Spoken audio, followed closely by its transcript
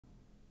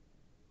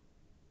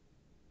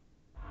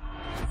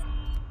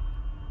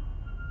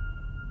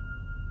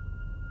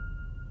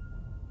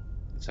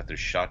It's like they're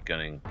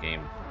shotgunning game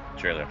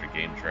trailer after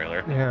game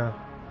trailer. Yeah.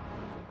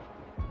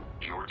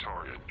 Your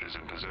target is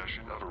in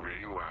possession of a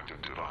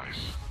radioactive device.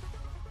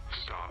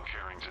 Stop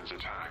Carrington's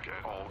attack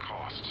at all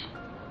costs.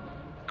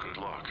 Good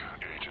luck,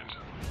 Agent.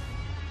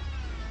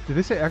 Did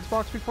they say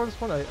Xbox before this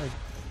one?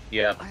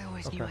 Yeah. I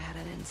always knew I had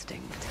an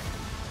instinct.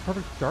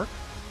 Perfect Dark?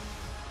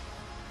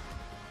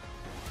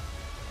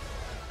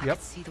 I Yep.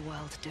 could see the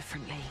world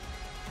differently.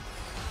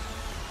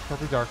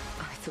 Perfect Dark.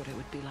 I thought it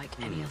would be like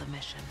any other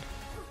mission.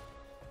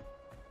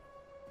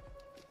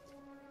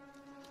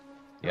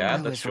 Yeah, I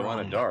that's was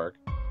Joanna wrong. Dark.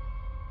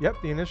 Yep,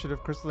 the initiative,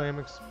 Crystal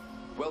Dynamics.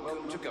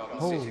 Welcome to Garden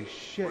Holy City,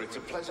 shit. where it's a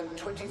pleasant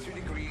 23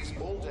 degrees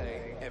all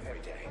day, every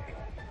day.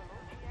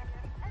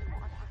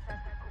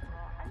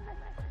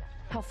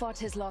 How far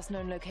to his last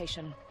known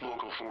location?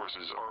 Local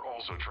forces are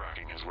also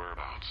tracking his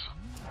whereabouts.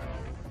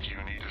 You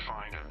need to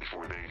find him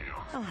before they do.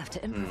 I'll have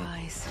to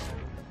improvise.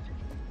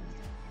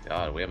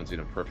 God, we haven't seen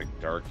a Perfect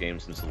Dark game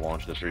since the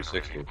launch of the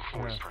 360.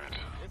 Before his print.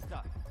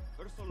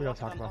 We don't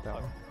talk about that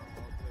one.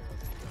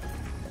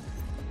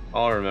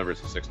 All I remember is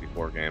the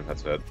 64 game.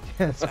 That's it.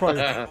 Yeah, it's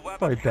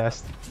probably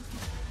best.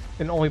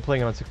 And only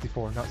playing it on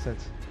 64, not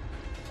since.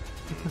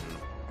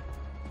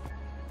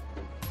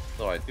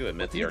 Though I do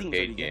admit the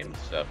arcade game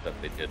stuff that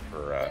they did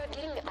for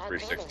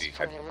 360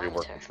 had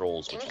reworked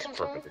controls, which is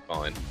perfectly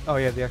fine. Oh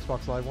yeah, the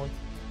Xbox Live one?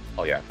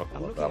 Oh yeah, I fucking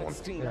love that one.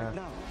 Yeah.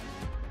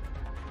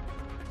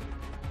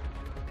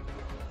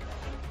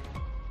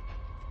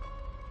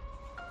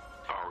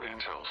 Our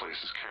intel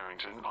places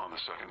Carrington on the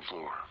second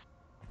floor.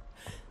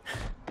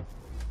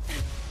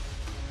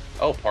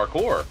 Oh,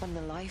 parkour. On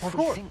the life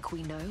Parkour. we think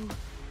we know.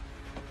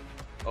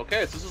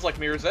 Okay, so this is like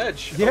Mirror's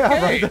Edge. Yeah,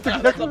 okay. right, that's That's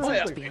exactly a what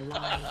I was To be a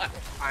lie.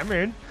 I'm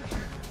in.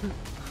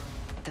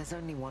 There's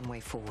only one way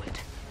forward.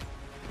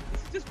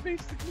 It's just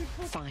basically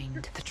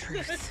Find the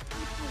truth.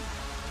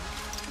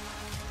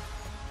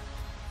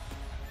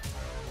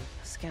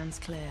 Scan's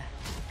clear.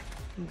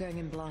 I'm going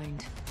in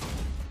blind.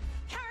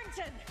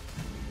 Carrington!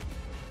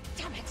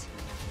 Damn it!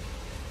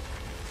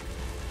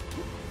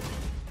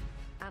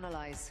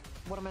 Analyze.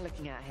 What am I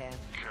looking at here?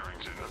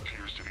 Carrington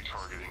appears to be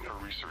targeting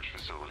a research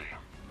facility.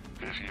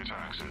 If he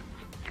attacks it,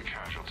 the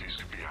casualties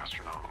could be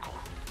astronomical.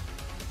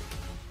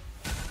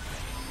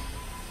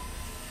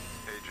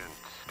 Agent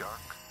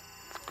Stark,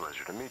 it's a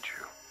pleasure to meet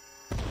you.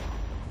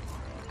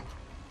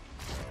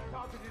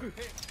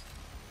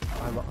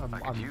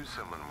 I'm Use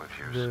someone with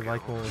your really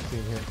like when we're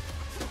seeing hit.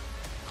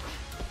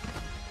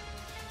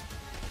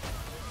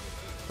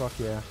 Fuck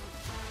yeah.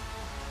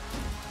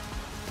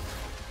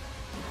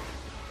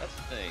 That's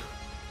the thing.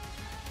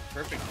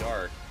 Perfect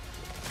Dark,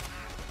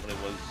 when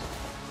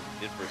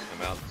it first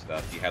come out and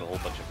stuff, you had a whole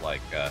bunch of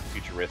like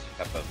futuristic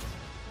type of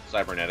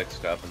cybernetic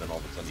stuff, and then all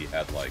of a sudden you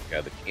had like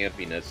the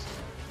campiness,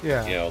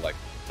 Yeah. you know, like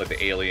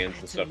the aliens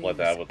and stuff like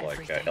that with like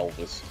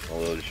Elvis and all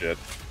that other shit.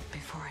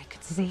 Before I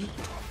could see.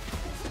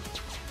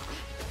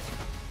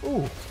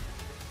 Ooh.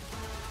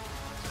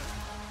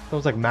 That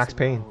was like Max The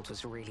Payne. world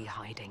was really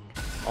hiding.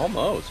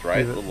 Almost,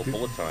 right? Yeah, A little the-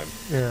 bullet time.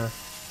 Yeah.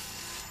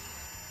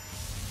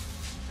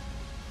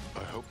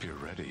 I hope you're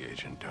ready,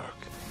 Agent Dark.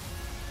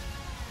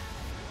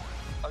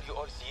 Are you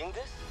all seeing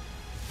this?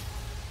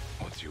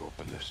 Once you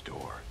open this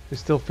door, It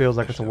still feels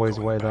like it's a ways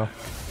away though.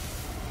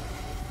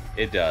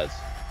 It does.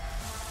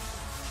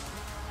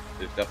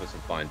 There's definitely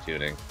some fine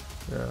tuning.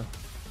 Yeah.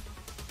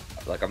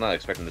 Like I'm not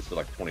expecting this to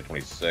like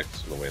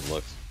 2026 the way it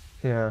looks.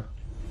 Yeah.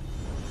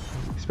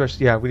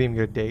 Especially, yeah, we didn't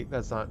even get a date.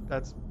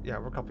 Yeah,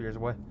 we're a couple years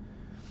away.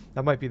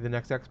 That might be the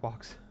next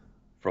Xbox.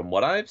 From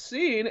what I've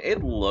seen,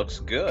 it looks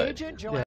good. Agent Yeah. Joanna